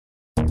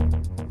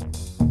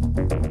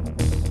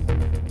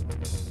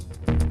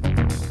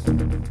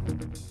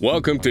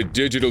Welcome to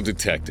Digital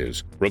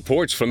Detectives,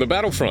 reports from the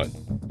battlefront.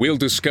 We'll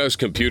discuss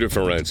computer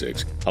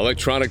forensics,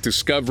 electronic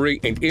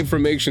discovery, and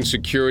information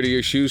security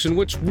issues and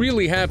what's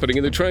really happening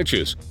in the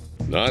trenches.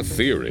 Not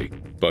theory,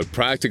 but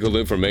practical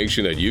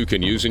information that you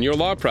can use in your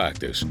law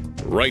practice.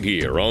 Right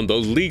here on the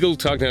Legal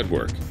Talk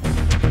Network.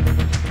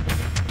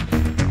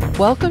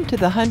 Welcome to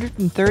the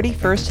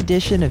 131st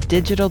edition of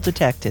Digital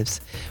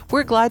Detectives.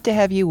 We're glad to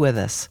have you with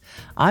us.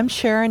 I'm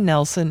Sharon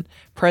Nelson,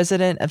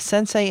 president of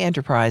Sensei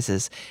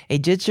Enterprises, a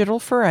digital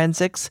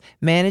forensics,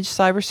 managed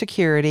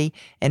cybersecurity,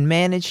 and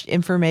managed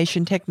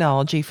information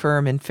technology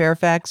firm in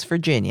Fairfax,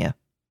 Virginia.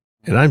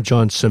 And I'm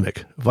John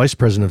Simic, vice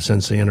president of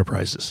Sensei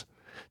Enterprises.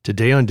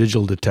 Today on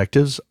Digital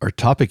Detectives, our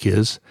topic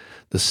is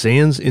the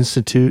SANS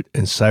Institute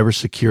and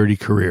Cybersecurity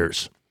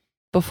Careers.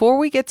 Before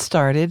we get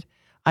started,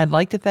 I'd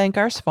like to thank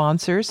our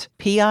sponsors,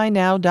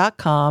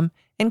 PINow.com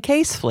and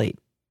CaseFleet.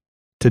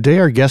 Today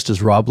our guest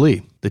is Rob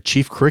Lee, the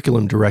Chief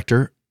Curriculum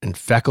Director and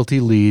Faculty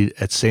Lead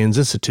at SANS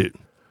Institute.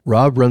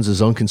 Rob runs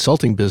his own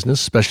consulting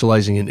business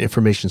specializing in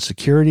information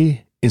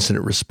security,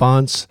 incident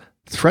response,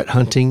 threat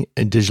hunting,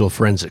 and digital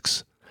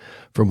forensics.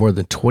 For more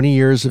than 20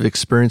 years of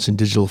experience in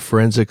digital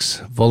forensics,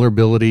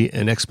 vulnerability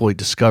and exploit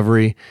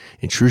discovery,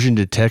 intrusion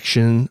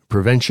detection,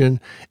 prevention,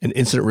 and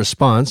incident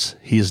response,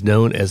 he is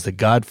known as the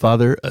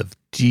godfather of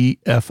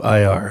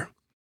DFIR.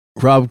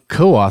 Rob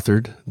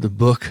co-authored the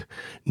book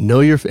Know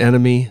Your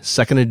Enemy,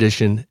 2nd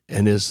edition,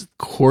 and is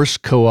course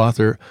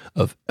co-author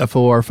of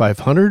FOR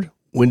 500,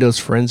 Windows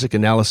Forensic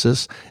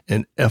Analysis,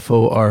 and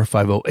FOR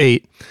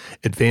 508,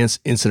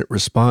 Advanced Incident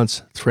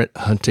Response, Threat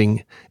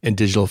Hunting, and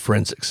Digital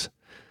Forensics.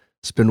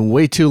 It's been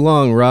way too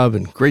long, Rob,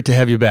 and great to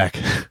have you back.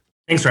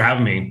 Thanks for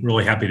having me.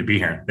 Really happy to be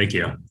here. Thank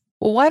you.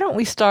 Well, why don't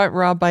we start,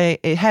 Rob, by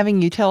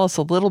having you tell us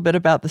a little bit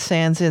about the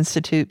SANS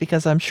Institute,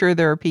 because I'm sure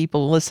there are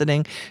people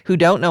listening who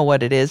don't know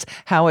what it is,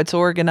 how it's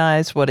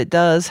organized, what it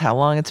does, how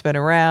long it's been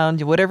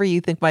around, whatever you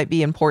think might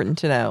be important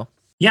to know.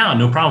 Yeah,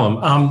 no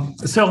problem.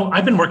 So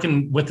I've been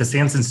working with the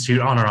SANS Institute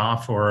on and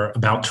off for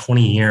about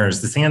 20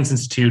 years. The SANS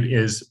Institute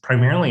is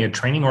primarily a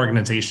training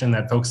organization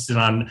that focuses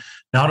on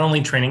not only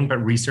training, but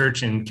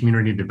research and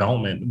community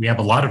development. We have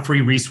a lot of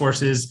free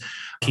resources,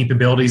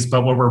 capabilities,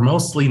 but what we're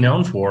mostly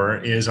known for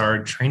is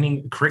our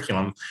training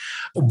curriculum.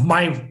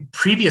 My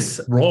previous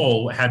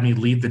role had me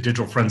lead the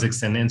digital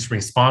forensics and incident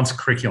response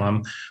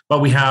curriculum,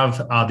 but we have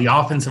the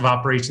offensive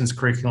operations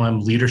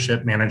curriculum,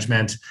 leadership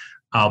management,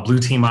 blue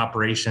team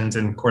operations,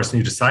 and of course,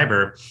 new to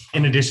cyber,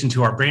 in addition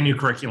to our brand new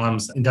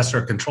curriculums,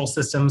 industrial control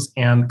systems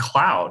and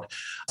cloud.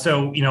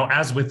 So,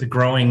 as with the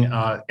growing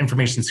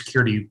information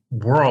security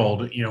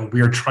world,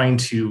 we are trying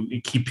to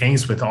keep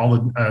pace with all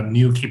the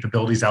new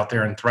capabilities out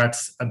there and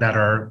threats that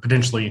are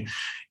potentially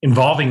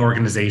involving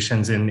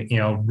organizations, and,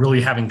 really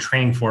having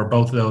training for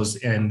both of those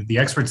in the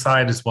expert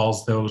side as well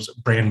as those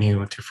brand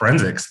new to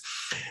forensics.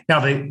 Now,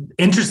 the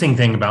interesting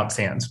thing about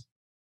SANS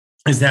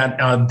is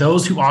that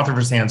those who author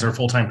for SANS are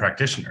full-time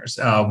practitioners.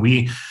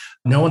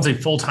 No one's a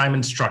full-time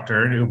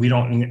instructor. We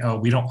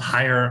don't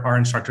hire our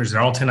instructors.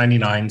 They're all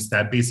 1099s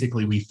that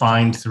basically we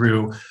find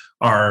through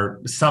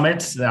our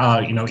summits.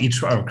 Each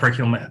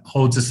curriculum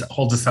holds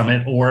a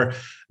summit, or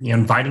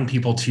inviting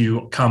people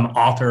to come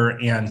author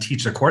and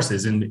teach their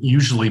courses. And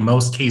usually,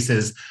 most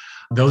cases,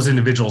 those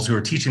individuals who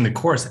are teaching the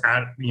course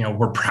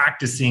were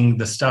practicing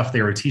the stuff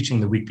they were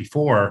teaching the week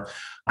before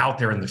out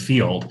there in the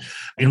field.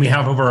 And we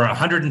have over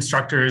 100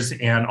 instructors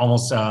and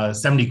almost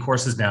 70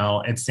 courses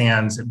now at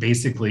SANS,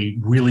 basically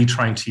really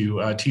trying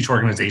to teach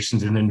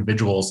organizations and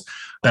individuals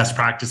best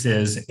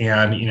practices.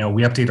 And,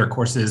 we update our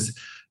courses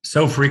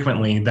so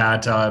frequently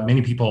that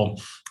many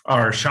people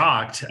are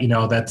shocked,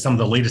 that some of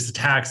the latest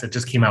attacks that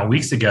just came out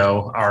weeks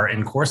ago are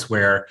in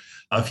courseware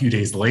a few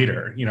days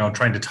later,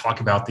 trying to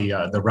talk about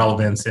the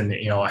relevance and,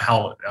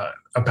 how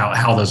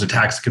those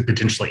attacks could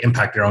potentially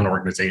impact their own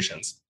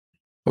organizations.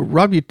 Well,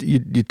 Rob,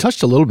 you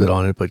touched a little bit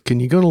on it, but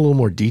can you go into a little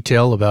more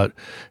detail about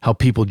how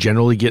people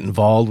generally get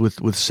involved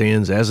with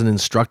SANS as an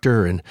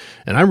instructor? And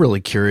I'm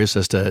really curious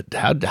as to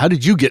how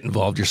did you get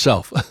involved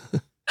yourself?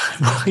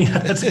 Well, yeah,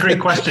 that's a great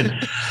question.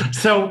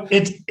 So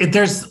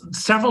there's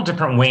several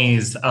different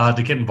ways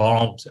to get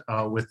involved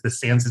with the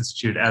SANS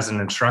Institute as an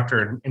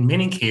instructor. In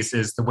many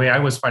cases, the way I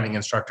was finding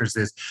instructors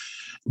is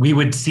we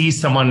would see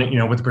someone,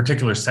 with a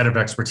particular set of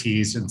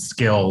expertise and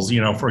skills.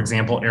 For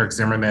example, Eric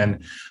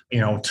Zimmerman,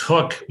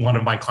 took one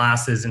of my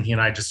classes, and he and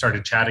I just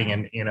started chatting,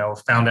 and,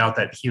 found out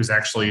that he was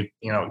actually,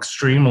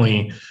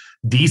 extremely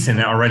decent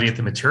already at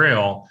the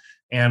material.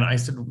 And I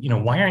said,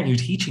 why aren't you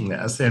teaching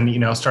this?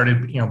 And,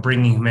 started,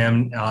 bringing him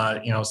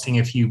in, seeing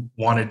if he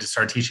wanted to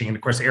start teaching. And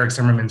of course, Eric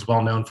Zimmerman's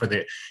well known for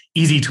the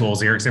easy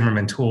tools, Eric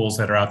Zimmerman tools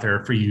that are out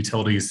there, free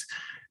utilities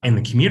in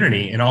the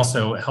community, and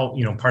also help,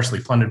 partially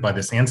funded by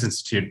the SANS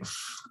Institute.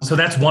 So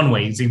that's one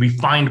way. We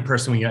find a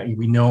person,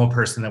 we know a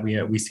person that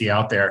we see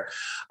out there.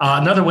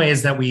 Another way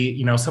is that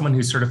we, someone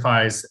who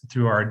certifies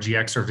through our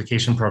GX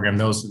certification program,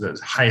 those the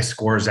highest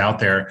scores out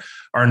there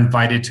are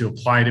invited to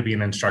apply to be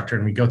an instructor.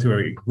 And we go through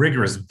a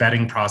rigorous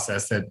vetting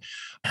process that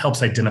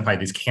helps identify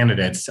these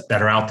candidates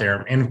that are out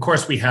there. And of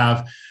course, we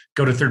have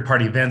go to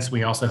third-party events.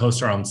 We also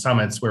host our own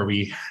summits where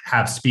we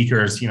have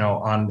speakers,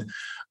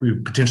 we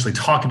potentially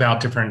talk about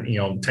different,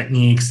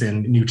 techniques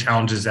and new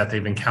challenges that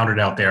they've encountered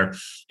out there.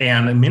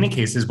 And in many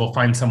cases, we'll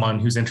find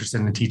someone who's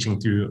interested in teaching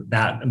through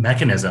that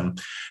mechanism.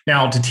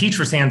 Now, to teach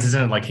for SANS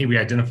isn't like, hey, we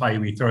identify you,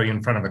 we throw you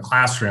in front of a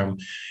classroom.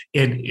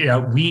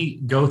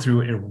 We go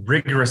through a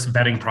rigorous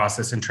vetting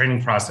process and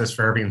training process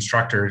for every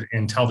instructor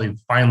until they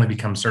finally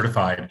become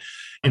certified.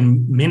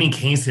 In many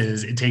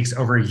cases, it takes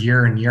over a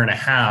year and a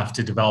half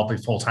to develop a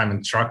full-time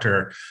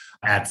instructor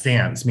at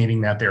SANS,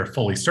 meaning that they're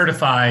fully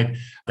certified,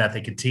 that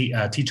they could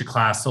teach a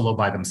class solo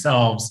by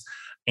themselves.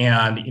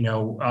 And,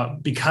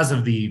 because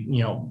of the,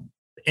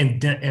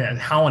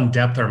 how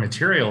in-depth our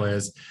material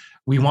is,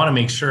 we want to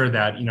make sure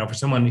that, for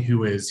someone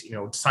who is,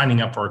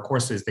 signing up for our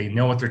courses, they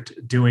know what they're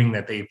doing,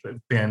 that they've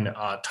been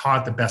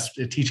taught the best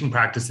teaching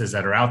practices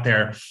that are out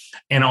there,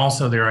 and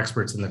also they're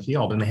experts in the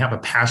field and they have a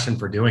passion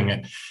for doing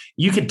it.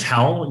 You could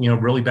tell,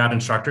 really bad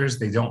instructors,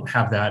 they don't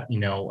have that,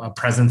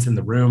 presence in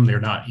the room. They're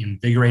not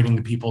invigorating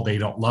the people. They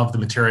don't love the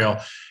material.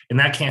 And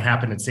that can't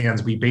happen at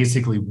SANS. We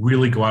basically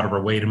really go out of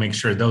our way to make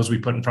sure those we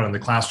put in front of the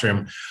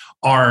classroom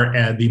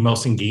are the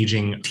most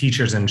engaging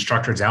teachers and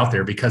instructors out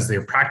there, because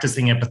they're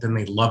practicing it, but then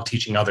they love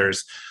teaching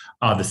others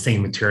the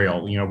same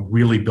material,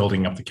 really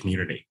building up the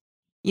community.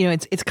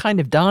 It's kind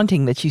of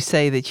daunting that you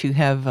say that you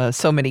have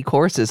so many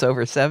courses,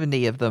 over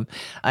 70 of them.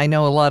 I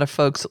know a lot of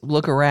folks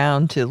look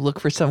around to look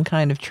for some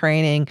kind of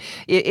training.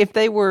 If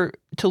they were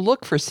to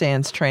look for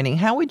SANS training,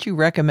 how would you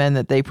recommend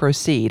that they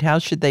proceed? How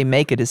should they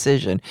make a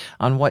decision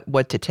on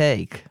what to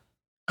take?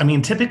 I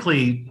mean,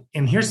 typically,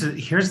 and here's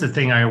the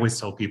thing I always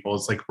tell people,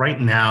 it's like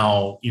right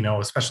now,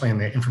 especially in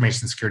the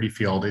information security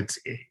field,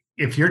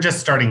 if you're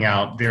just starting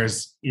out,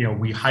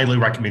 we highly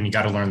recommend you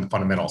got to learn the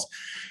fundamentals.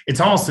 It's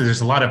almost,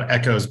 there's a lot of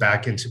echoes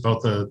back into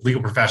both the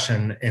legal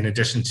profession in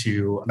addition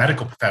to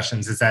medical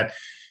professions, is that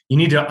you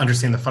need to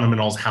understand the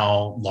fundamentals,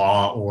 how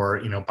law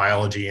or,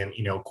 biology and,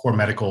 core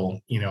medical,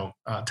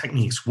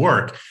 techniques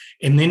work.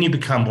 And then you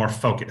become more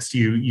focused.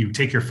 You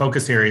take your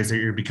focus areas that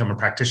you become a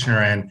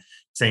practitioner in,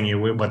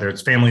 saying whether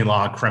it's family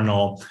law,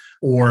 criminal,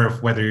 or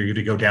whether you're going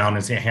to go down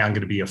and say, hey, I'm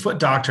going to be a foot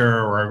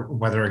doctor, or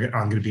whether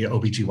I'm going to be an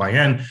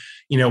OBGYN.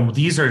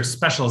 These are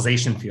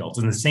specialization fields.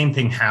 And the same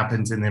thing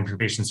happens in the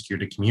information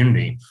security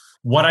community.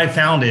 What I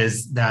found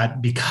is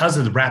that because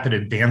of the rapid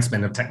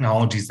advancement of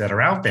technologies that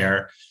are out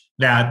there,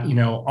 that,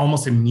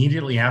 almost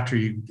immediately after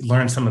you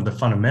learn some of the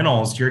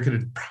fundamentals, you're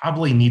going to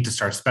probably need to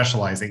start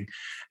specializing.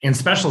 And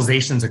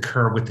specializations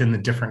occur within the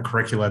different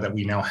curricula that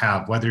we now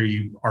have, whether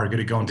you are going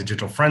to go into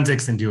digital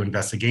forensics and do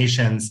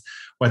investigations,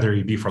 whether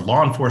you be for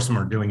law enforcement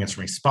or doing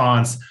incident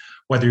response,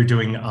 whether you're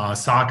doing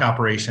SOC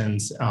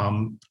operations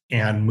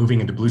and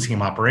moving into blue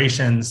team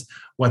operations,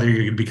 whether you're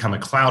going to become a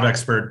cloud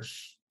expert.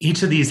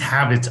 Each of these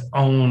have its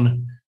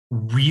own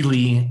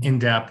really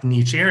in-depth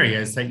niche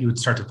areas that you would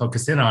start to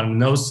focus in on.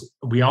 And those,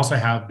 we also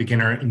have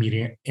beginner,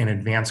 intermediate, and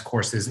advanced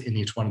courses in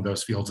each one of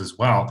those fields as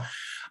well.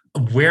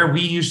 Where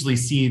we usually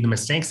see the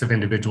mistakes of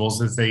individuals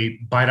is they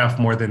bite off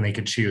more than they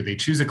could chew. They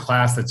choose a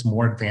class that's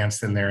more advanced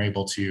than they're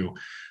able to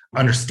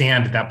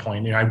understand at that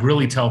point. And I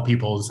really tell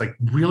people, it's like,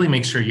 really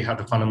make sure you have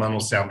the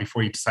fundamentals down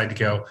before you decide to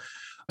go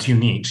to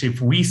niche. If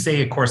we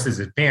say a course is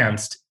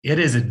advanced, it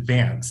is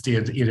advanced.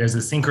 It is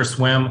a sink or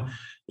swim,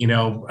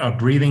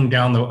 breathing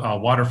down the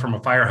water from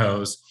a fire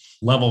hose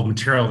level of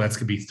material that's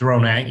going to be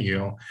thrown at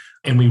you.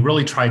 And we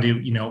really try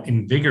to,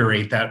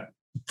 invigorate that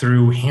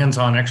through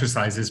hands-on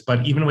exercises.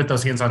 But even with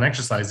those hands-on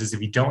exercises,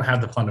 if you don't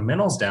have the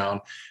fundamentals down,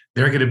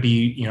 they're going to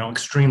be,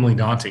 extremely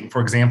daunting.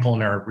 For example,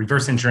 in our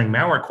reverse engineering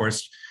malware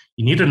course,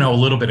 you need to know a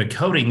little bit of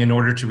coding in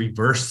order to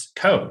reverse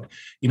code.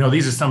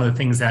 These are some of the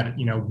things that,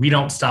 we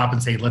don't stop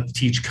and say, let's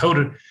teach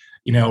code,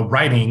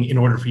 writing in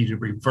order for you to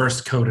reverse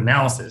code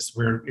analysis.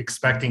 We're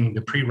expecting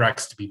the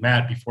prereqs to be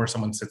met before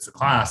someone sits the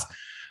class.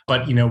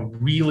 But,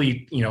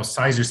 really,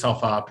 size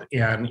yourself up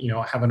and,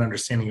 have an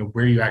understanding of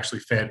where you actually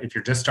fit. If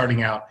you're just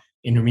starting out,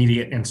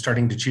 intermediate, and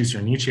starting to choose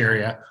your niche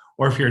area,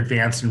 or if you're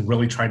advanced and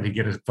really trying to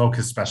get a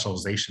focused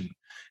specialization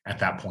at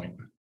that point.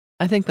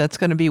 I think that's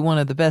going to be one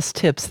of the best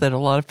tips that a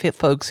lot of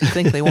folks who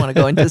think they want to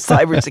go into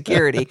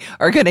cybersecurity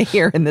are going to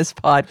hear in this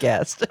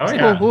podcast. Oh,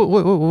 yeah.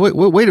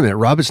 Wait a minute,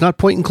 Rob. It's not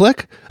point and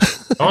click?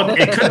 Oh,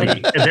 it could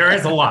be. There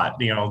is a lot.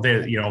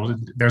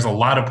 There's a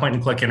lot of point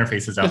and click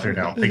interfaces out there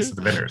now, thanks to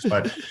the vendors.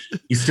 But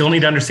you still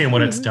need to understand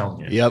what it's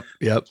telling you.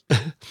 Yep.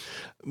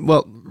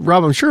 Well,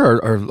 Rob, I'm sure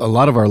a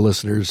lot of our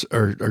listeners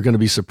are going to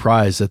be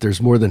surprised that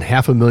there's more than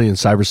 500,000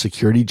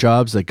 cybersecurity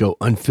jobs that go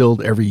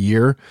unfilled every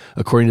year,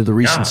 according to the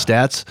recent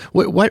stats.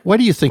 Why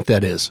do you think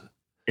that is?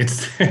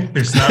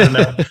 There's not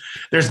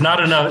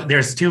enough.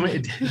 There's too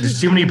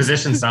many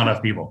positions, not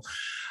enough people.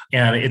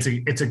 And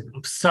it's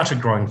such a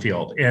growing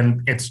field,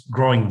 and it's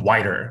growing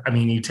wider. I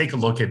mean, you take a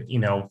look at,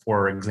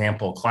 for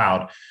example,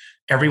 cloud.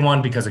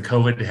 Everyone, because of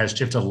COVID, has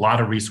shifted a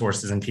lot of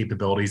resources and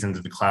capabilities into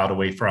the cloud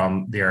away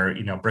from their,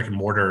 brick and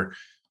mortar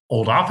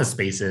old office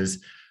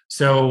spaces.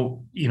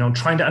 So,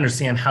 trying to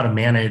understand how to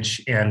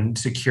manage and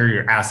secure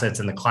your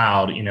assets in the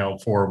cloud,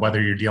 for whether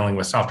you're dealing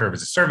with software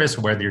as a service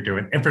or whether you're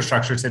doing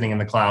infrastructure sitting in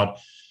the cloud,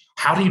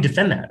 how do you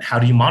defend that? How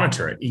do you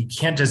monitor it? You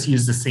can't just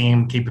use the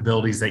same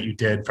capabilities that you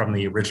did from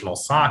the original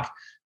SOC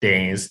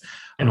days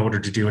in order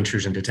to do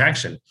intrusion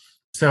detection.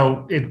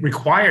 So it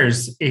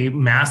requires a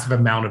massive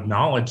amount of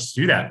knowledge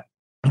to do that.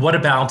 What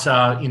about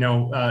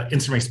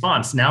incident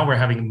response? Now we're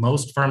having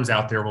most firms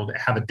out there will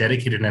have a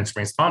dedicated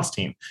incident response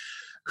team.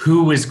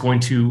 Who is going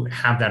to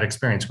have that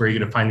experience? Where are you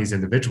going to find these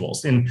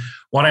individuals? And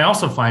what I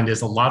also find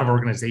is a lot of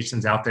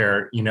organizations out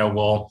there,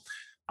 will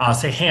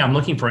say, hey, I'm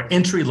looking for an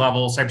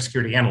entry-level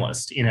cybersecurity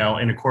analyst,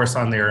 and of course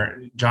on their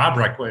job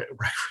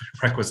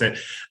requisite,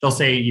 they'll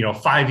say,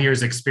 5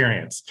 years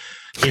experience.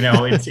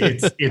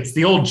 It's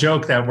the old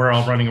joke that we're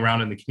all running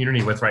around in the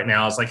community with right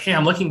now. It's like, hey,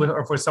 I'm looking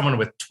for someone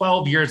with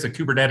 12 years of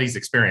Kubernetes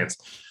experience.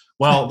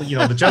 Well,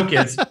 the joke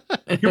is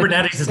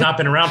Kubernetes has not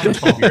been around for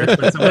 12 years,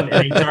 but someone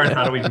in HR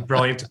thought it would be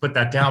brilliant to put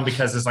that down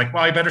because it's like,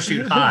 well, I better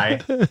shoot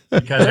high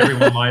because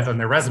everyone relies on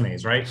their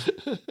resumes, right?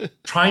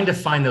 Trying to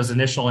find those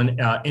initial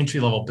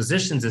entry-level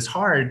positions is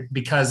hard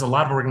because a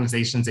lot of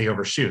organizations, they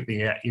overshoot,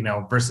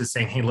 versus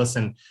saying, hey,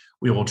 listen,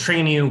 we will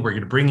train you, we're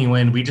going to bring you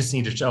in. We just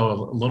need to show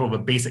a little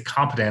bit of basic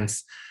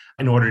competence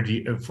in order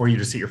for you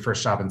to see your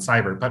first job in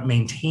cyber. But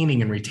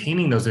maintaining and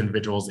retaining those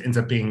individuals ends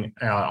up being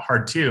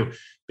hard too,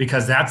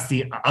 because that's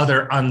the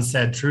other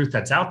unsaid truth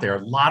that's out there.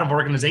 A lot of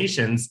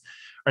organizations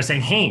are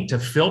saying, hey, to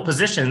fill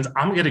positions,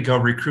 I'm going to go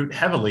recruit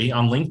heavily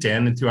on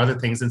LinkedIn and through other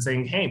things and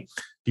saying, hey,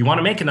 if you want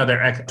to make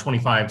another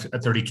 25,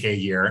 30K a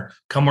year,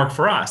 come work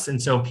for us.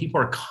 And so people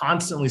are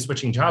constantly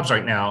switching jobs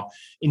right now.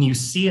 And you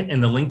see it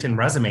in the LinkedIn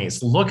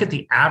resumes. Look at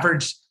the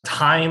average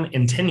time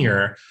and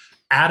tenure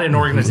at an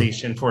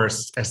organization for a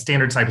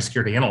standard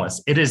cybersecurity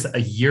analyst. It is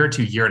a year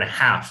to year and a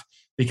half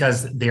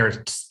because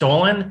they're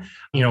stolen.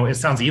 It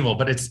sounds evil,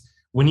 but it's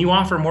when you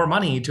offer more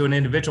money to an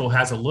individual who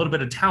has a little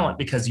bit of talent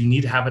because you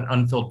need to have an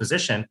unfilled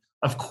position,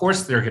 of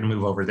course they're going to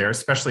move over there,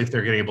 especially if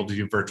they're going to be able to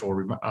do virtual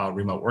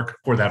remote work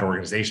for that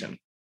organization.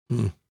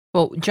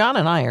 Well, John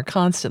and I are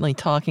constantly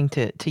talking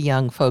to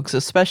young folks,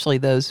 especially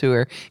those who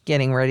are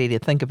getting ready to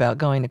think about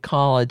going to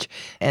college,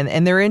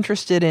 and they're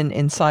interested in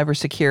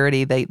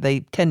cybersecurity. They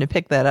tend to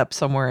pick that up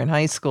somewhere in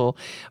high school,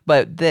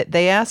 but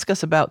they ask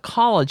us about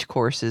college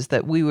courses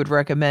that we would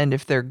recommend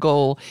if their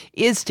goal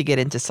is to get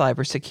into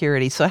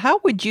cybersecurity. So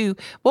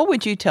what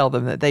would you tell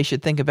them that they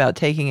should think about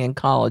taking in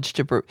college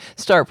to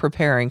start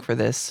preparing for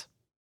this?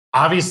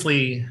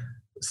 Obviously,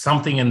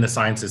 something in the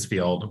sciences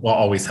field will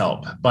always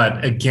help.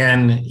 But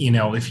again,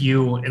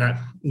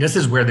 this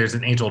is where there's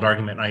an age-old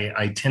argument.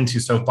 I tend to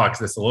soapbox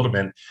this a little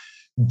bit.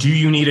 Do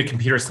you need a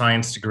computer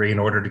science degree in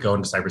order to go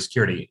into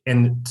cybersecurity?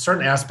 In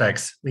certain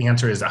aspects, the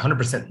answer is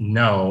 100%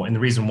 no. And the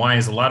reason why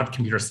is a lot of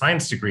computer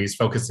science degrees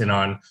focus in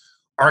on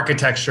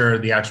architecture,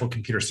 the actual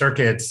computer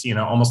circuits,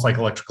 almost like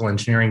electrical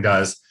engineering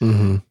does.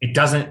 Mm-hmm.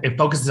 It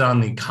focuses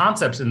on the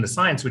concepts in the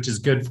science, which is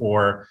good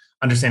for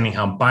understanding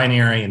how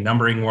binary and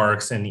numbering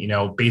works and,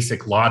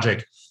 basic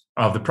logic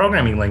of the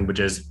programming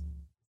languages.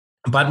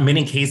 But in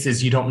many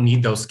cases, you don't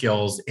need those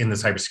skills in the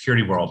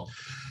cybersecurity world.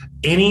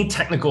 Any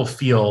technical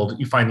field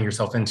you find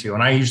yourself into,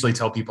 and I usually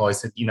tell people, I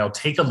said,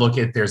 take a look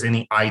at there's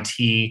any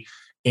IT,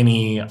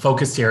 any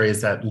focused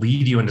areas that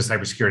lead you into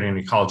cybersecurity in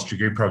your college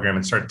degree program,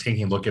 and start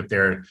taking a look if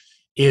there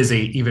is a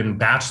even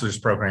bachelor's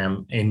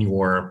program in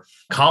your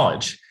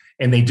college.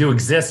 And they do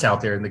exist out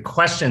there. And the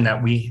question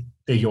that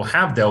you'll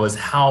have though is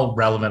how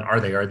relevant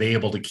are they? Are they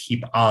able to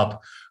keep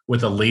up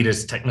with the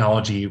latest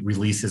technology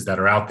releases that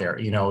are out there?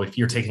 If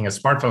you're taking a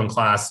smartphone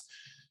class,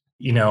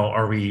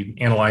 are we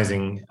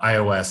analyzing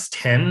iOS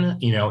 10,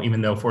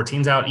 even though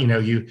 14's out,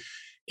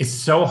 it's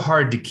so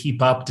hard to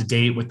keep up to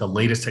date with the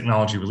latest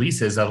technology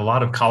releases that a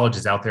lot of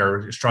colleges out there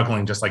are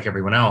struggling just like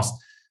everyone else.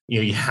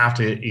 You have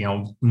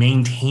to,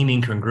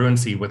 maintaining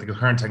congruency with the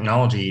current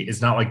technology is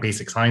not like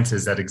basic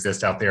sciences that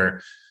exist out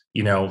there.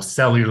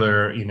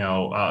 Cellular,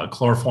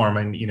 chloroform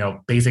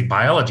and, basic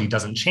biology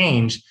doesn't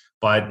change,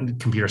 but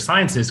computer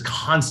sciences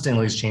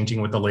constantly is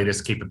changing with the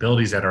latest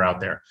capabilities that are out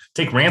there.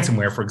 Take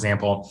ransomware, for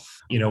example.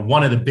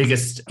 One of the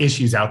biggest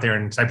issues out there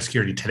in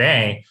cybersecurity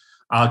today,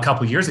 a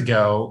couple of years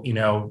ago,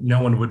 no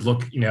one would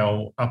look,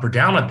 up or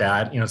down at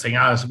that, saying,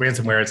 it's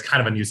ransomware, it's kind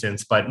of a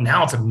nuisance, but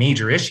now it's a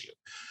major issue.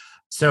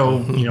 So,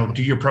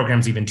 do your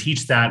programs even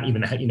teach that?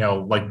 Even,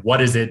 what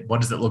is it?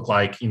 What does it look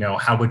like?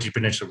 How would you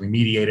potentially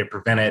remediate it,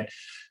 prevent it,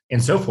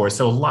 and so forth?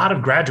 So a lot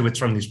of graduates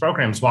from these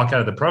programs walk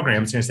out of the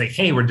programs and say,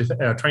 hey, we're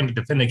trying to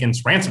defend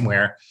against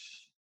ransomware.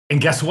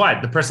 And guess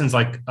what? The person's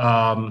like,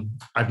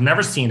 I've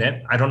never seen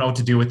it. I don't know what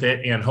to do with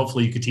it. And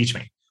hopefully you could teach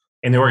me.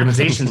 And the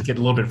organizations get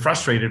a little bit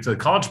frustrated to the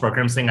college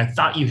program saying, I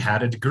thought you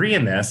had a degree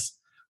in this.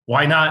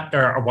 Why not?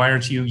 Or why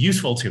aren't you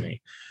useful to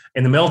me?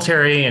 And the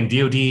military and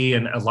DoD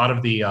and a lot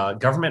of the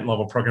government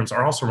level programs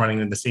are also running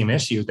into the same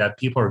issue that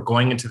people are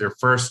going into their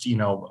first,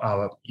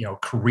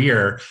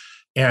 career,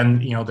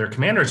 and their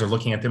commanders are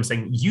looking at them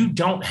saying, you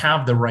don't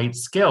have the right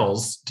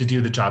skills to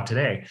do the job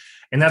today.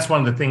 And that's one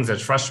of the things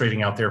that's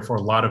frustrating out there for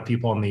a lot of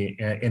people in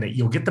it.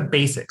 You'll get the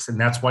basics, and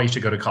that's why you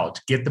should go to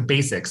college. Get the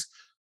basics,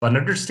 but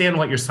understand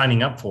what you're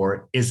signing up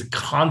for is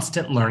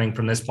constant learning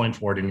from this point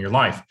forward in your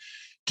life.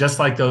 just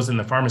like those in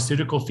the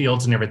pharmaceutical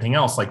fields and everything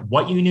else. Like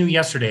what you knew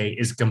yesterday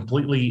is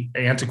completely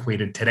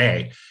antiquated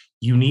today.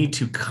 You need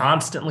to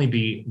constantly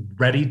be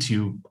ready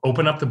to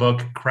open up the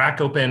book,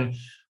 crack open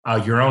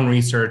your own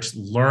research,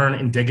 learn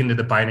and dig into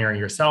the binary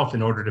yourself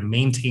in order to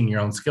maintain your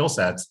own skill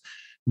sets.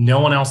 No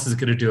one else is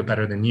going to do it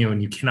better than you.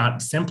 And you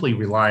cannot simply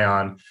rely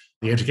on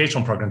the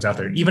educational programs out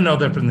there. Even though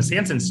they're from the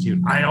SANS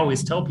Institute, I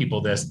always tell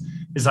people this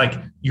is like,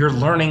 your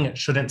learning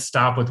shouldn't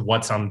stop with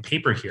what's on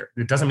paper here.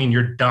 It doesn't mean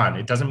you're done.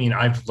 It doesn't mean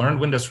I've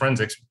learned Windows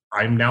Forensics.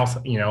 I'm now,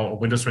 a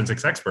Windows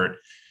Forensics expert.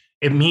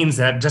 It means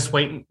that just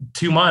wait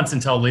 2 months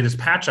until the latest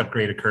patch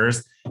upgrade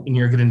occurs, and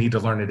you're going to need to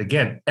learn it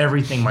again.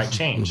 Everything might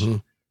change. Mm-hmm.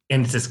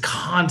 And it's this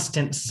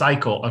constant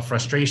cycle of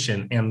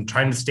frustration and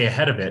trying to stay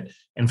ahead of it,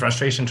 and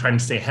frustration trying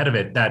to stay ahead of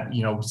it, that,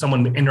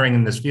 someone entering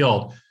in this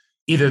field,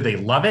 either they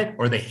love it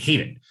or they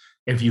hate it.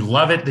 If you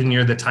love it, then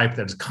you're the type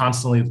that's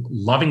constantly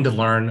loving to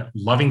learn,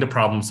 loving to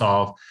problem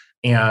solve.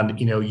 And,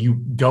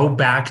 you go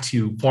back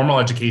to formal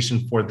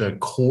education for the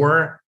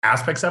core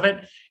aspects of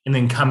it, and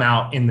then come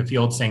out in the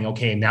field saying,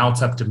 okay, now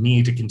it's up to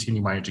me to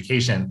continue my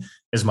education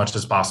as much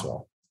as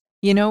possible.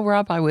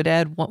 Rob, I would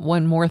add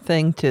one more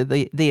thing to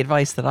the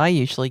advice that I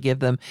usually give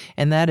them,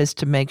 and that is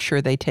to make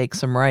sure they take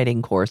some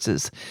writing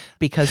courses,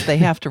 because they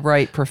have to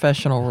write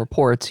professional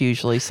reports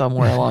usually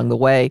somewhere along the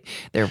way.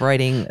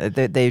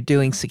 They're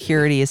doing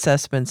security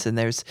assessments, and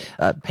there's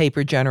a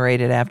paper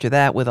generated after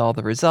that with all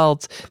the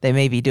results. They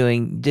may be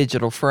doing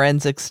digital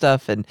forensic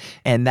stuff, and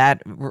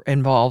that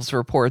involves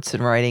reports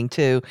and writing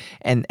too.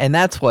 And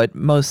that's what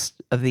most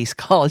of these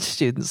college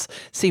students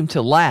seem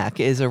to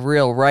lack, is a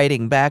real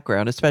writing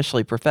background,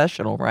 especially professional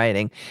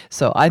writing.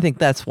 So I think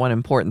that's one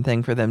important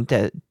thing for them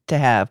to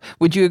have.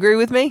 Would you agree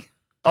with me?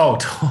 Oh,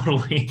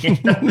 totally.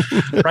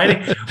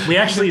 Writing. We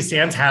actually,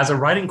 SANS has a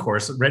writing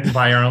course written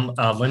by our own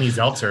Lenny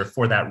Zeltzer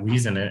for that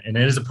reason. And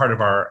it is a part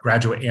of our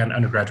graduate and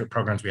undergraduate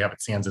programs we have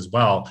at SANS as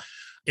well.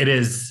 It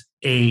is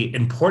a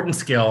important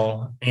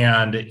skill.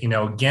 And,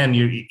 again,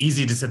 you're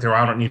easy to sit there.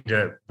 I don't need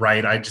to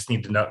write. I just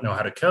need to know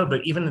how to code.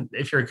 But even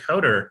if you're a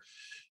coder,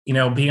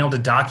 being able to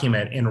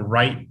document and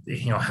write,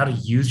 how to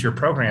use your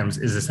programs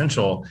is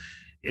essential.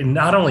 And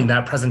not only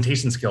that,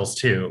 presentation skills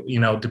too,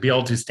 to be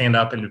able to stand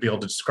up and to be able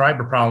to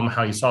describe a problem,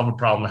 how you solve a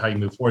problem, how you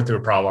move forward through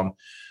a problem.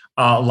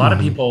 A lot of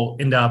people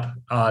end up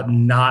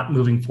not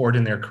moving forward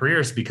in their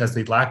careers because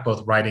they lack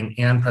both writing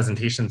and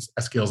presentation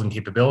skills and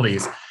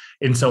capabilities.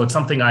 And so it's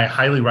something I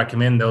highly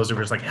recommend those who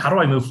are like, how do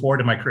I move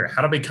forward in my career?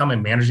 How do I become a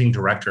managing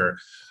director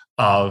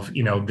of,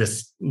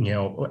 this,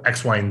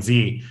 X, Y, and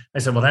Z? I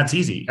said, well, that's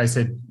easy. I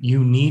said,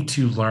 you need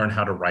to learn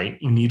how to write.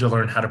 You need to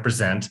learn how to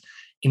present,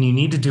 and you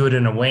need to do it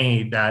in a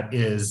way that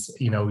is,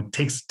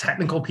 takes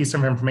technical piece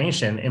of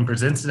information and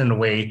presents it in a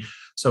way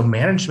so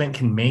management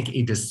can make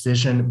a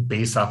decision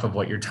based off of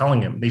what you're telling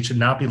them. They should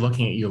not be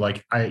looking at you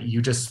like,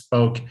 you just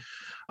spoke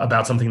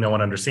about something no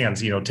one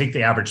understands. Take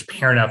the average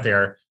parent out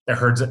there that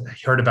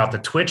heard about the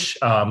Twitch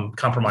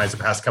compromise the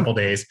past couple of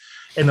days,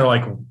 and they're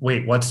like,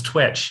 wait, what's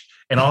Twitch?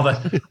 And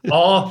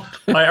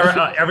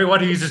everyone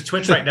who uses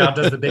Twitch right now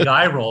does the big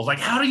eye roll. Like,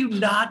 how do you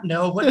not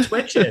know what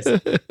Twitch is?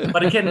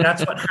 But again,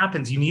 that's what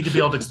happens. You need to be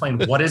able to explain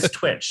what is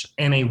Twitch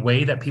in a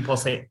way that people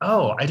say,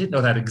 oh, I didn't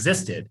know that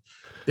existed.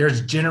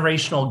 There's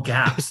generational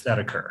gaps that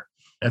occur.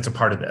 That's a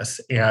part of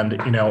this. And,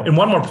 and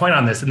one more point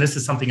on this, and this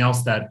is something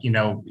else that,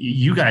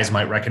 you guys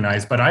might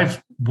recognize, but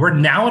we're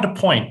now at a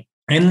point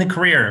in the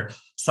career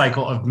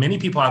cycle of many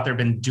people out there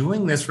been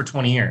doing this for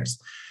 20 years.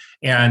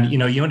 And,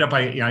 you end up,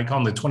 I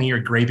call them the 20-year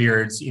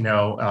graybeards,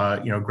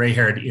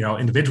 gray-haired,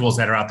 individuals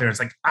that are out there. It's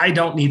like, I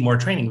don't need more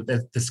training.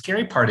 The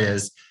scary part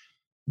is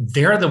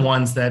they're the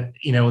ones that,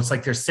 it's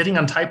like they're sitting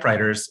on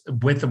typewriters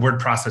with the word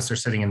processor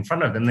sitting in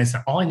front of them. They say,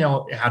 all I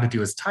know how to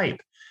do is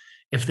type.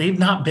 If they've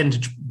not been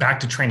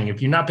back to training,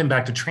 if you've not been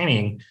back to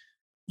training,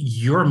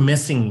 you're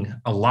missing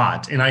a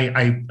lot. And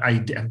I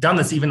have done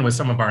this even with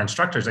some of our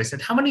instructors. I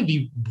said, how many of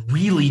you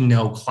really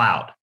know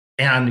cloud?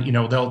 And,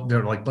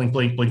 they're like, blink,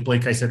 blink, blink,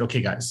 blink. I said, okay,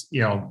 guys,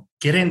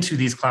 get into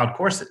these cloud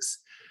courses.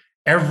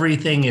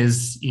 Everything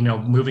is,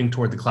 moving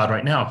toward the cloud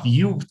right now. If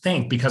you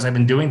think, because I've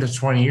been doing this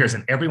 20 years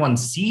and everyone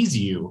sees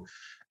you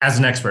as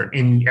an expert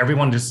and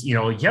everyone just,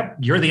 yep,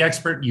 you're the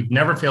expert. You've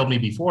never failed me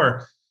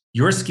before.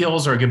 Your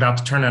skills are about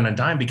to turn on a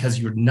dime because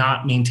you're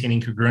not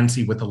maintaining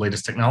congruency with the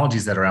latest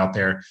technologies that are out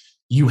there.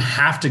 You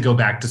have to go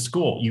back to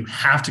school. You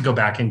have to go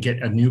back and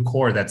get a new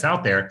core that's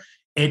out there.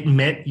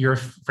 Admit your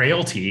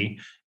frailty.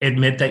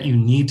 Admit that you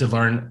need to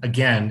learn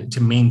again to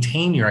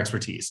maintain your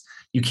expertise.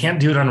 You can't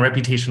do it on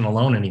reputation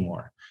alone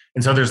anymore.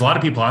 And so there's a lot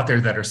of people out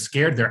there that are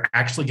scared they're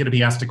actually going to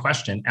be asked a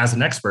question as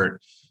an expert,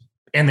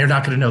 and they're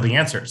not going to know the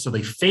answer. So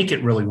they fake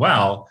it really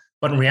well.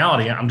 But in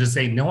reality, I'm just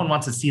saying no one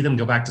wants to see them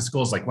go back to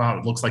school. It's like, wow,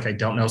 it looks like I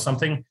don't know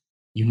something.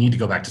 You need to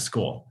go back to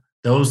school.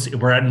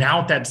 We're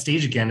now at that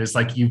stage again. It's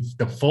like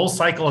the full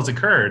cycle has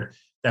occurred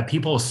that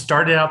people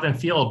started out in the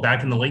field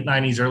back in the late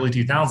 90s, early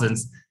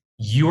 2000s.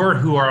 You're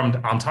who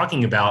I'm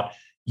talking about.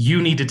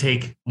 You need to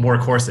take more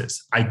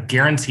courses. I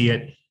guarantee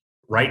it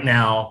right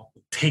now.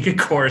 Take a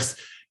course.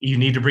 You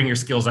need to bring your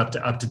skills up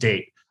to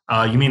date.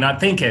 You may not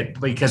think it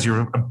because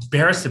you're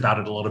embarrassed about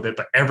it a little bit,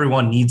 but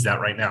everyone needs that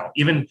right now.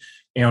 Even,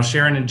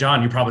 Sharon and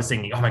John, you're probably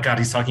thinking, oh my God,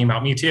 he's talking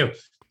about me too.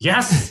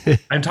 Yes,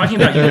 I'm talking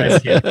about you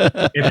guys here.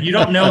 If you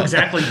don't know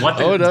exactly what's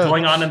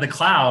going on in the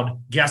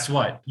cloud, guess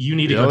what? You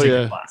need to go take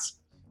a class.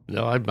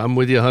 No, I'm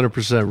with you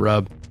 100%,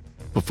 Rob.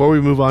 Before we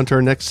move on to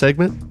our next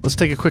segment, let's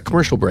take a quick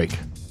commercial break.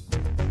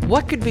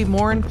 What could be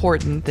more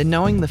important than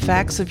knowing the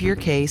facts of your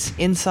case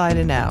inside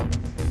and out?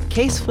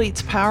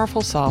 CaseFleet's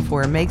powerful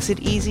software makes it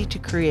easy to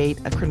create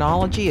a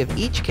chronology of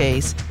each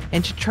case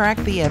and to track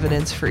the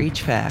evidence for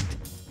each fact.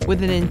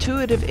 With an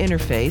intuitive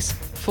interface,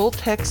 full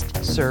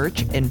text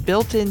search, and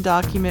built-in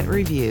document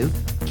review,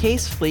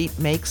 CaseFleet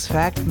makes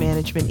fact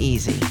management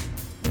easy.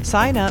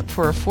 Sign up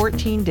for a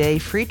 14-day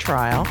free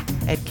trial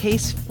at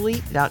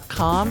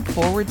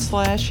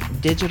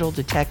casefleet.com/digital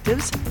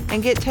detectives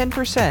and get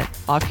 10%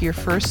 off your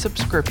first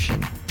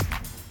subscription.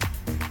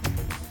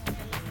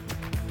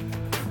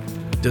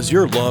 Does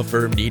your law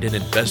firm need an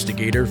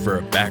investigator for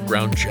a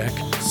background check,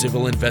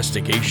 civil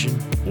investigation,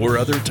 or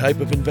other type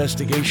of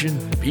investigation?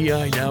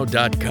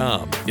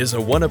 PINow.com is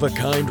a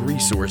one-of-a-kind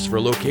resource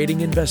for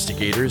locating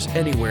investigators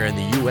anywhere in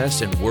the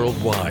U.S. and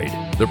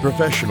worldwide. The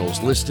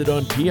professionals listed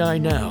on PI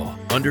Now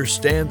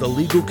understand the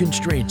legal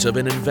constraints of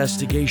an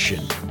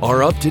investigation,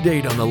 are up to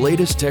date on the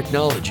latest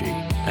technology,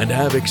 and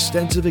have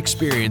extensive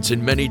experience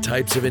in many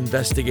types of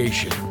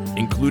investigation,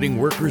 including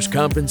workers'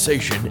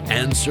 compensation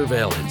and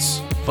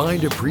surveillance.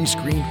 Find a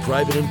pre-screened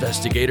private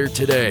investigator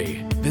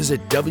today.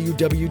 Visit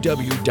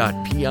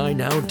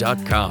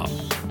www.pinow.com.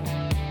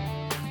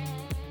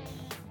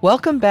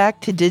 Welcome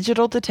back to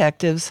Digital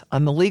Detectives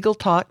on the Legal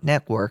Talk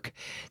Network.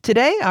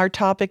 Today, our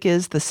topic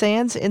is the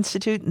SANS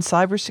Institute and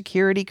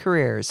Cybersecurity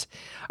Careers.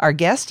 Our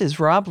guest is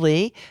Rob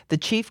Lee, the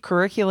Chief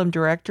Curriculum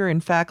Director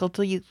and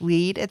Faculty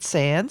Lead at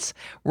SANS.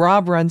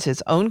 Rob runs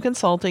his own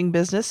consulting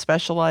business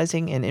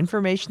specializing in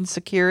information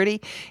security,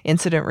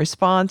 incident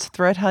response,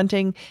 threat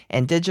hunting,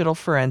 and digital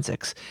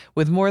forensics.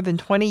 With more than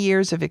 20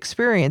 years of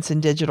experience in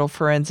digital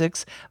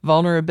forensics,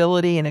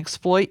 vulnerability and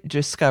exploit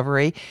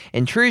discovery,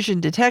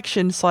 intrusion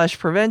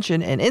detection/prevention,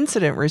 and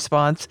incident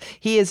response,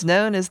 he is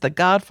known as the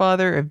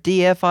godfather of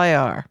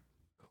DFIR.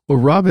 Well,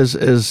 Rob,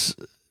 as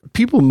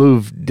people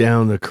move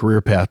down the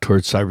career path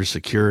towards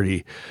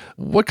cybersecurity,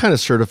 what kind of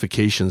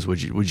certifications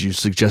would you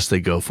suggest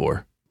they go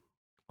for?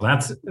 Well,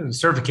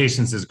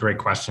 certifications is a great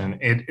question.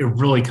 It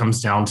really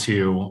comes down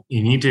to,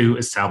 you need to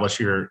establish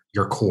your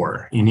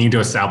core. You need to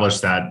establish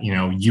that,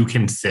 you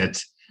can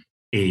sit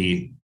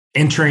a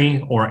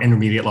entry or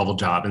intermediate level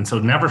job. And so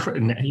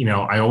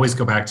I always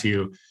go back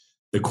to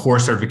the core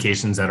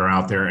certifications that are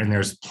out there, and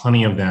there's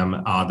plenty of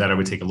them that I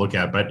would take a look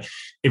at. But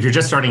if you're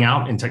just starting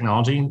out in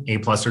technology, A+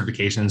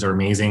 certifications are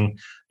amazing.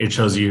 It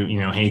shows you,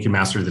 hey, you can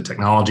master the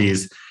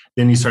technologies.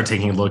 Then you start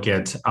taking a look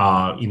at,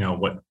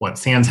 what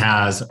SANS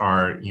has,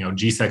 our,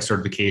 GSEC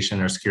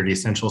certification or Security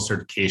Essentials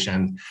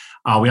certification.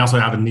 We also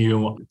have a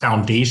new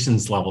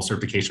foundations level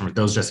certification for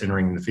those just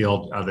entering the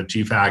field. The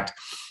GFACT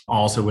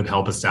also would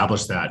help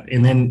establish that.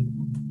 And then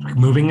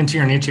moving into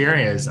your niche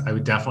areas, I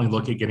would definitely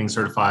look at getting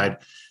certified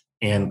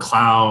in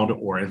cloud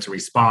or incident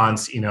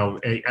response.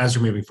 As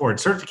you're moving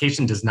forward,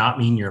 certification does not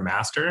mean you're a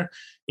master.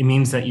 It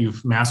means that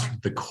you've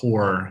mastered the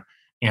core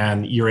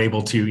and you're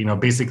able to,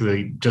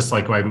 basically, just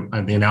like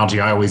the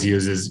analogy I always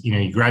use is,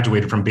 you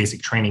graduated from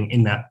basic training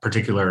in that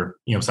particular,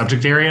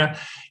 subject area.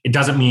 It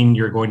doesn't mean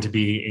you're going to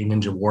be a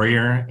ninja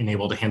warrior and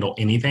able to handle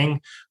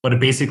anything, but it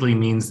basically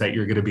means that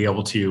you're going to be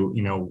able to,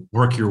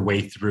 work your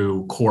way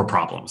through core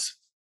problems.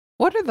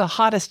 What are the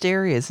hottest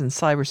areas in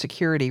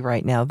cybersecurity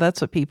right now? That's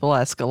what people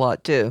ask a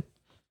lot too.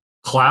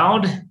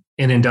 Cloud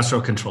and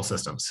industrial control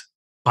systems,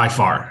 by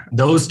far.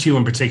 Those two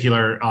in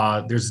particular,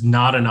 there's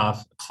not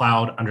enough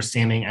cloud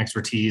understanding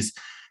expertise,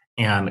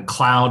 and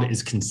cloud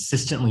is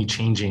consistently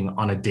changing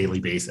on a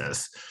daily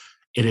basis.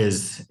 It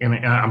is, and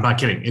I'm not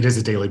kidding, it is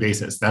a daily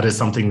basis. That is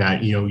something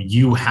that,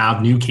 you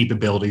have new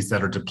capabilities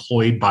that are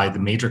deployed by the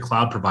major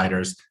cloud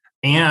providers,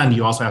 and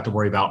you also have to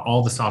worry about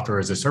all the software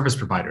as a service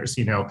providers.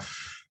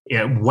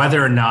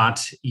 Whether or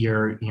not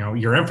your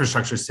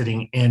infrastructure is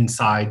sitting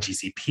inside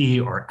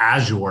GCP or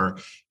Azure,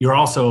 you're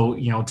also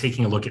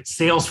taking a look at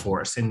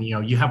Salesforce, and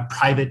you have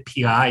private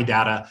PI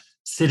data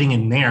sitting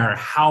in there.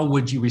 How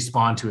would you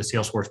respond to a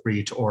Salesforce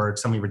breach or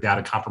some of your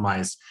data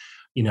compromised?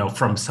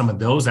 From some of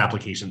those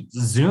applications,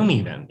 Zoom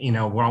even.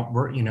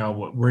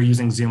 We're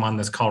using Zoom on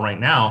this call right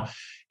now.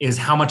 Is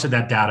how much of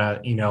that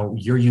data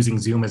you're using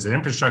Zoom as an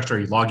infrastructure? Are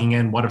you logging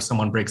in? What if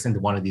someone breaks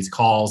into one of these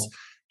calls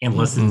and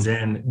listens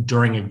in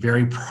during a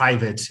very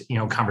private,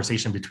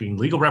 conversation between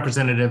legal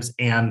representatives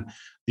and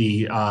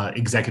the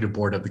executive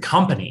board of the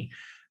company?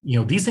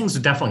 These things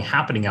are definitely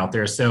happening out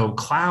there. So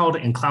cloud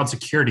and cloud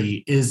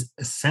security is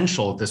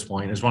essential at this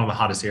point, is one of the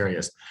hottest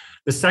areas.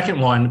 The second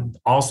one,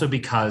 also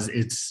because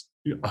it's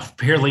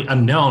fairly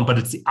unknown, but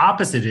it's the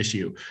opposite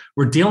issue.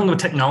 We're dealing with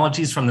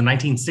technologies from the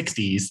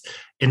 1960s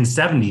and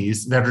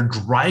 70s that are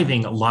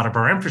driving a lot of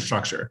our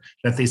infrastructure,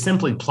 that they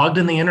simply plugged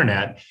in the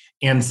internet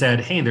and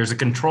said, hey, there's a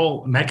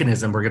control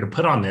mechanism we're going to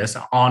put on this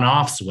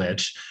on-off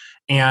switch.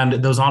 And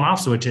those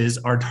on-off switches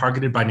are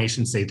targeted by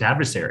nation-state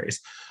adversaries.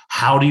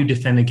 How do you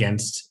defend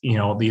against,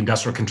 the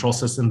industrial control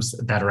systems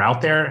that are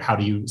out there? How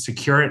do you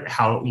secure it?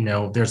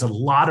 There's a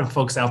lot of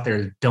folks out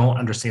there that don't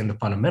understand the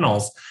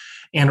fundamentals.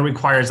 And it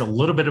requires a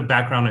little bit of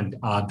background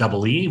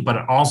in EE, but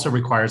it also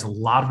requires a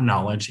lot of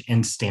knowledge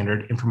in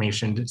standard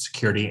information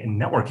security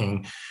and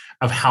networking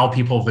of how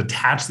people have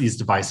attached these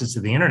devices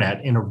to the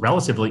internet in a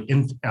relatively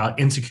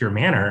insecure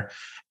manner.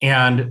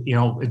 And,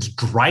 it's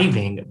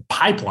driving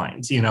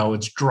pipelines,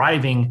 it's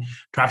driving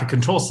traffic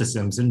control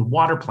systems and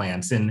water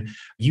plants and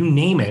you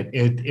name it.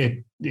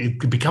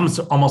 It becomes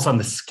almost on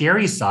the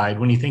scary side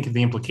when you think of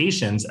the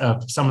implications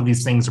of some of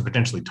these things are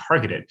potentially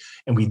targeted.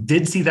 And we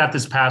did see that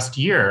this past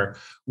year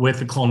with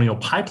the Colonial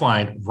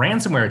Pipeline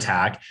ransomware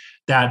attack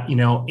that,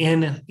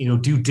 in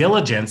due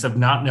diligence of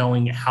not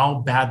knowing how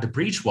bad the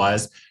breach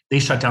was, they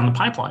shut down the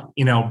pipeline,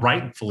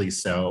 rightfully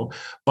so.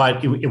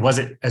 But was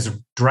it as a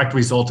direct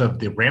result of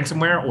the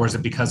ransomware or is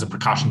it because of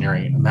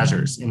precautionary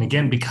measures? And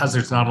again, because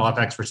there's not a lot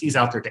of expertise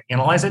out there to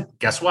analyze it,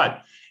 guess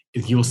what?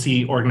 You'll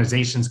see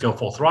organizations go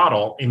full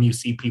throttle and you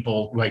see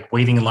people like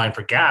waiting in line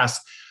for gas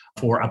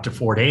for up to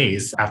 4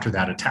 days after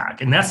that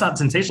attack. And that's not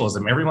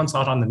sensationalism. Everyone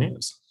saw it on the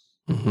news.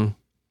 Mm-hmm.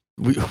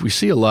 We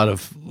see a lot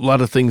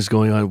of things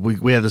going on.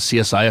 We had the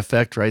CSI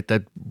effect, right?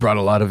 That brought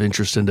a lot of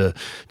interest into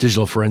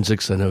digital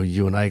forensics. I know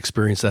you and I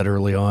experienced that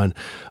early on,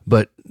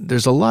 but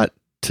there's a lot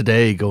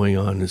today going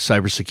on in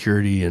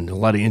cybersecurity and a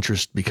lot of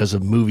interest because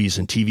of movies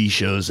and TV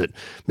shows that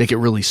make it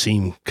really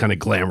seem kind of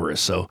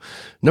glamorous. So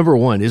number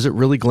one, is it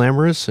really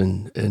glamorous?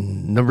 And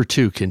number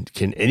two,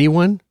 can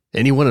anyone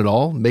at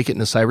all make it in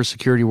the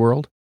cybersecurity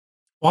world?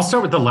 Well, I'll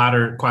start with the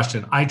latter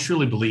question. I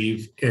truly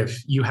believe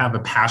if you have a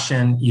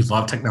passion, you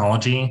love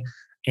technology,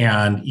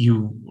 and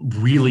you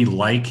really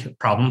like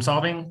problem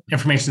solving,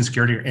 information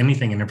security or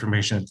anything in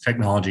information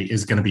technology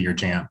is going to be your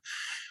jam.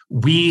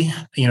 We,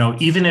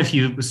 even if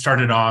you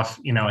started off,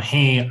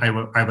 hey,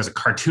 I was a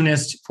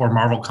cartoonist for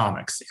Marvel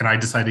Comics and I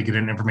decided to get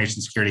into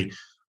information security,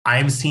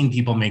 I've seen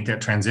people make that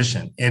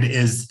transition.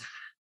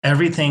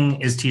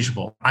 Everything is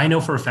teachable. I know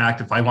for a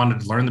fact, if I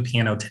wanted to learn the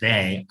piano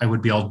today, I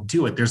would be able to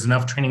do it. There's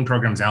enough training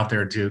programs out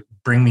there to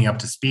bring me up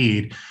to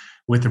speed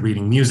with the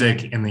reading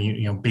music and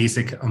the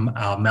basic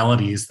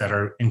melodies that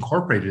are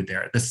incorporated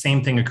there. The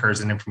same thing occurs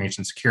in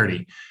information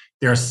security.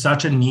 There's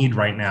such a need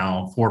right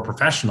now for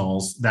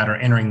professionals that are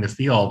entering the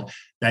field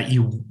that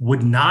you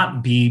would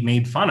not be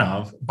made fun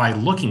of by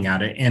looking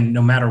at it. And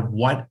no matter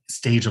what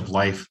stage of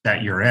life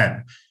that you're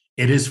in,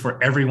 it is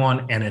for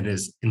everyone and it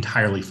is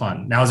entirely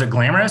fun. Now, is it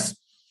glamorous?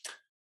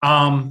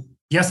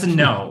 Yes and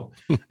no.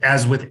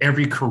 As with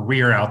every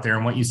career out there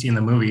and what you see in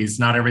the movies,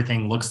 not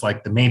everything looks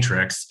like the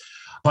Matrix.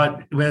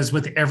 But as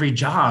with every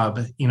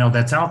job,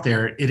 that's out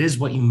there, it is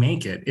what you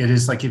make it. It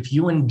is like if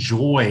you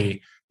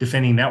enjoy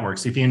defending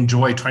networks, if you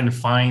enjoy trying to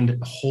find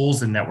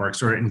holes in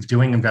networks or in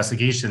doing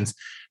investigations,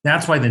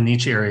 that's why the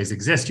niche areas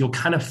exist. You'll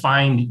kind of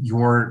find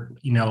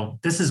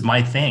this is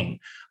my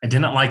thing. I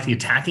didn't like the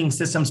attacking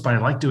systems, but I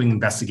like doing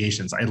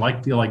investigations. I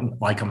feel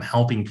like I'm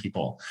helping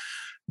people.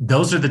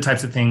 Those are the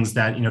types of things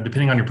that,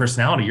 depending on your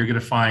personality, you're going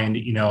to find,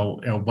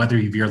 whether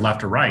you veer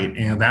left or right.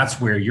 And that's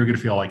where you're going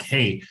to feel like,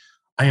 hey,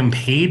 I am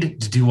paid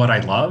to do what I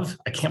love.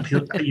 I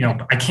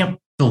can't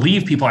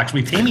believe people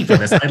actually pay me for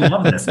this. I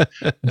love this.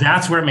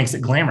 That's where it makes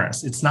it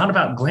glamorous. It's not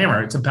about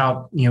glamour. It's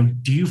about,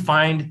 do you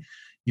find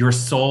your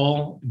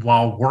soul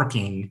while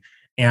working?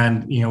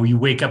 And, you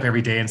wake up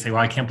every day and say,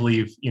 well, I can't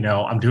believe,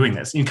 I'm doing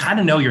this. And you kind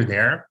of know you're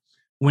there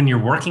when you're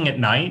working at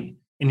night.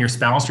 And your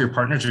spouse or your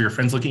partners or your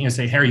friends look at you and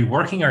say, hey, are you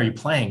working or are you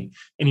playing?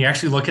 And you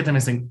actually look at them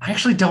and say, I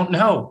actually don't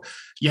know.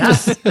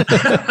 Yes.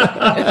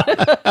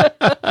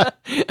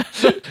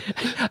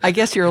 I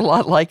guess you're a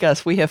lot like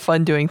us. We have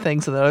fun doing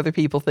things that other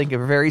people think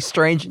are very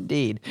strange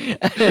indeed.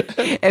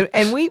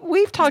 and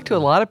we've talked to a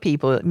lot of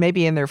people,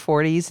 maybe in their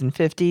 40s and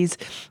 50s,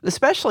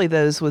 especially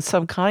those with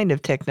some kind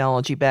of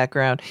technology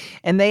background,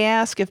 and they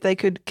ask if they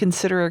could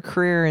consider a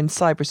career in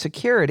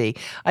cybersecurity.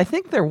 I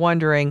think they're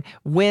wondering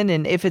when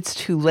and if it's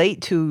too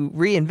late to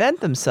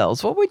reinvent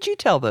themselves. What would you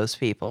tell those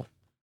people?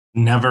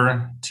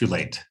 Never too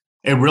late.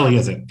 It really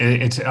isn't.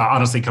 It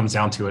honestly comes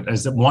down to it.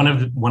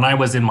 When I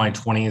was in my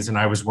 20s and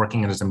I was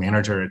working as a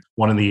manager at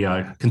one of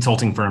the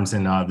consulting firms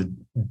in the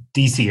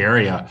DC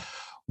area,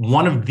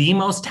 one of the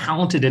most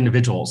talented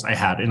individuals I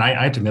had, and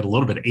I had to admit a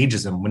little bit of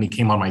ageism when he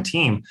came on my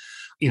team.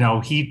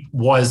 He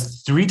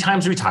was 3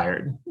 times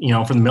retired,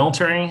 from the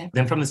military,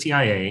 then from the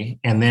CIA,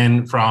 and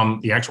then from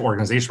the actual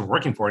organization we're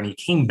working for. And he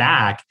came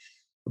back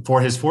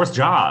for his 4th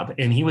job,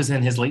 and he was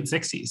in his late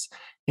 60s.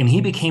 And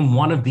he became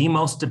one of the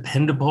most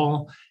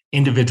dependable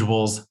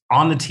individuals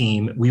on the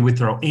team. We would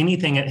throw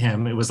anything at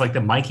him. It was like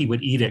the Mikey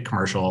would eat it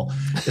commercial.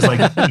 It's like,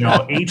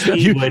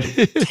 HP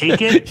would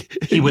take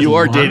it. He would. You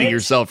are dating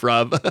yourself,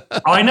 Rob. Oh,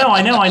 I know.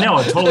 I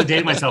totally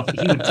dated myself.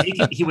 He would take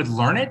it. He would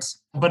learn it.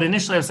 But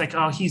initially I was like,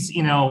 oh, he's,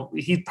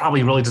 he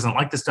probably really doesn't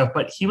like this stuff.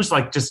 But he was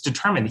like just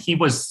determined. He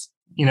was,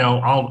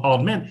 I'll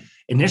admit,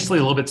 initially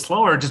a little bit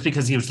slower just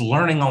because he was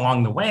learning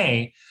along the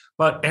way.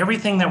 But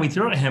everything that we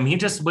threw at him, he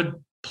just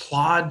would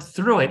plod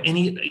through it. And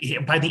he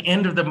by the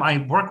end of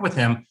my work with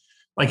him,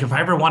 like if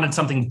I ever wanted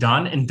something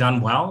done and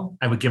done well,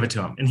 I would give it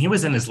to him. And he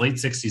was in his late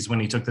 60s when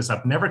he took this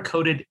up, never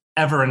coded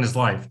ever in his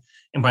life.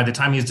 And by the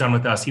time he was done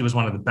with us, he was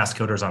one of the best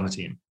coders on the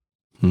team.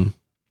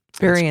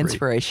 Very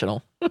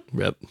inspirational.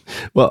 Yep.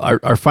 Well,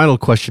 our final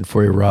question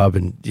for you, Rob,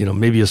 and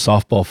maybe a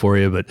softball for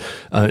you, but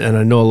and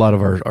I know a lot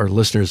of our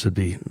listeners would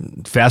be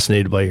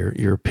fascinated by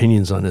your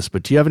opinions on this.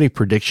 But do you have any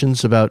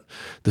predictions about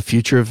the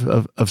future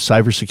of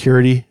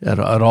cybersecurity at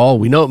all?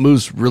 We know it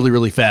moves really,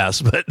 really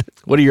fast, but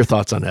what are your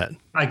thoughts on that?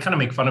 I kind of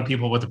make fun of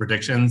people with the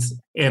predictions,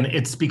 and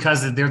it's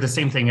because they're the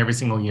same thing every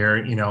single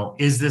year.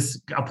 Is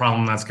this a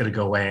problem that's going to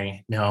go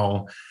away?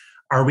 No.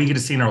 Are we going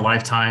to see in our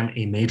lifetime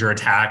a major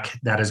attack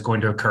that is going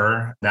to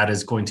occur that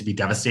is going to be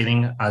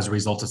devastating as a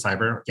result of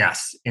cyber?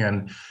 Yes.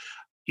 And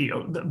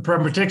the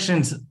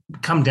predictions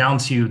come down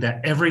to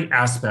that every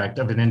aspect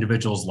of an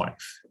individual's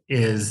life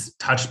is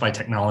touched by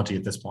technology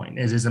at this point.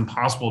 It is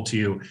impossible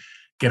to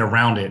get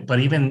around it. But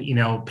even,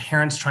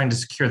 parents trying to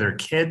secure their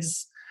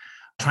kids,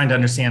 trying to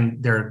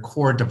understand their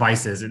core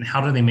devices and how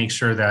do they make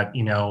sure that,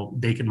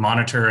 they can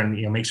monitor and,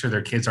 make sure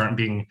their kids aren't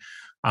being,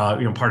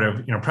 part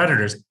of,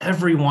 predators.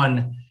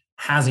 Everyone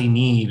has a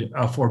need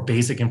for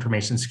basic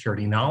information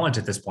security knowledge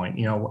at this point,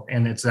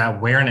 and it's that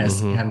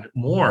awareness and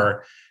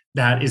more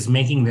that is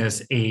making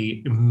this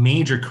a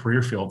major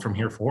career field from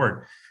here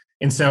forward.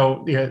 And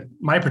so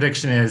my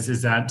prediction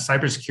is that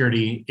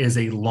cybersecurity is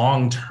a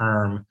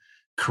long-term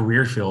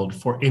career field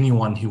for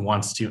anyone who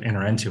wants to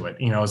enter into it.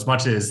 As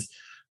much as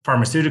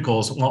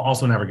pharmaceuticals will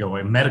also never go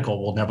away,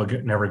 medical will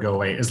never go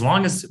away, as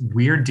long as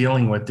we're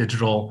dealing with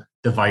digital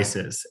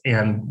devices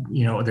and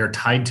they're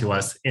tied to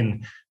us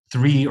in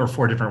 3 or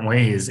 4 different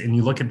ways, and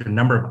you look at the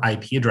number of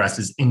IP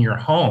addresses in your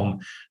home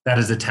that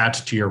is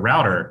attached to your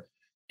router,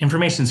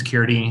 information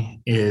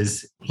security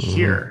is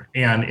here.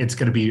 And it's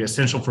going to be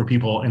essential for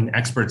people and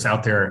experts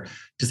out there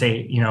to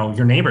say,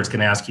 your neighbor's going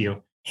to ask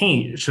you,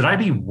 hey, should I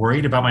be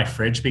worried about my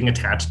fridge being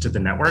attached to the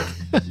network?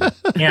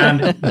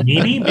 And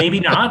maybe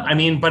not.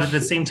 But at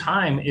the same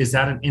time, is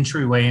that an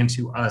entryway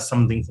into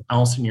something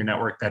else in your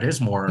network that is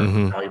more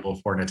valuable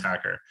for an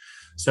attacker?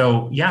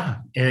 So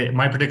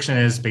my prediction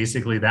is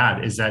basically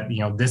that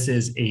this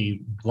is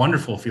a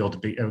wonderful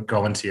field to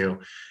go into,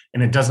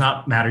 and it does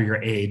not matter your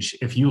age.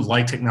 If you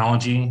like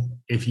technology,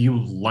 if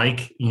you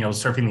like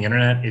surfing the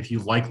internet, if you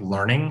like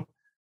learning,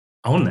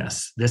 own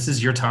this. This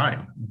is your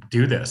time.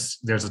 Do this.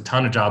 There's a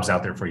ton of jobs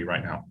out there for you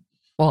right now.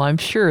 Well, I'm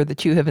sure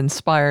that you have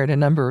inspired a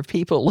number of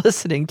people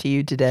listening to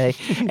you today,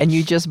 and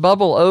you just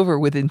bubble over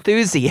with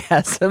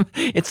enthusiasm.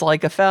 It's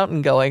like a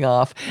fountain going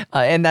off.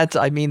 And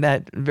I mean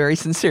that very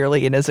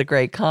sincerely and as a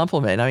great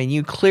compliment. I mean,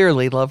 you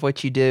clearly love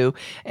what you do,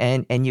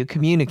 and you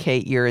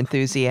communicate your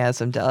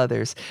enthusiasm to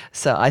others.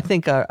 So I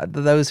think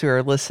those who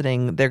are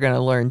listening, they're going to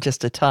learn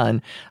just a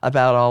ton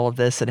about all of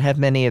this and have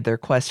many of their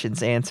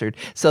questions answered.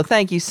 So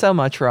thank you so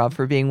much, Rob,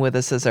 for being with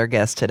us as our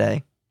guest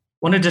today.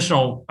 One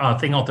additional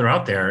thing I'll throw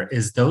out there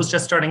is those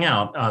just starting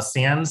out,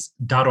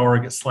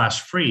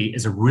 SANS.org/free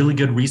is a really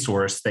good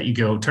resource that you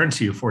go turn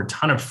to for a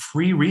ton of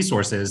free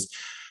resources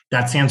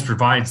that SANS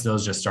provides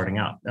those just starting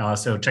out.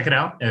 So check it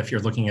out if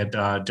you're looking at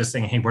just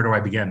saying, hey, where do I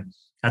begin?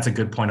 That's a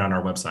good point on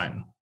our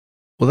website.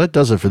 Well, that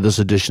does it for this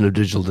edition of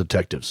Digital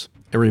Detectives.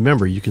 And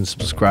remember, you can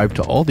subscribe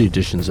to all the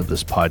editions of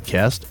this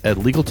podcast at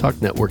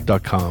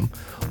LegalTalkNetwork.com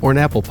or on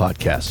Apple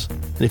Podcasts.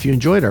 And if you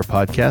enjoyed our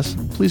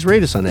podcast, please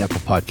rate us on Apple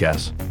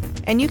Podcasts.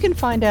 And you can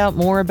find out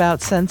more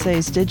about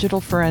Sensei's digital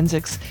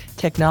forensics,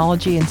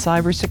 technology, and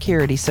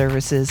cybersecurity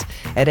services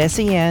at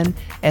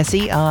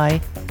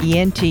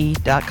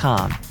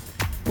SENSEIENT.com.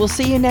 We'll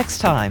see you next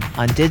time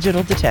on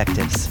Digital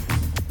Detectives.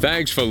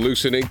 Thanks for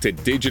listening to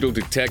Digital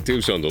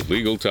Detectives on the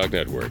Legal Talk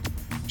Network.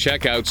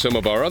 Check out some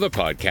of our other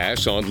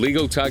podcasts on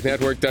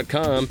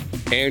LegalTalkNetwork.com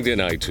and in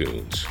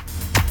iTunes.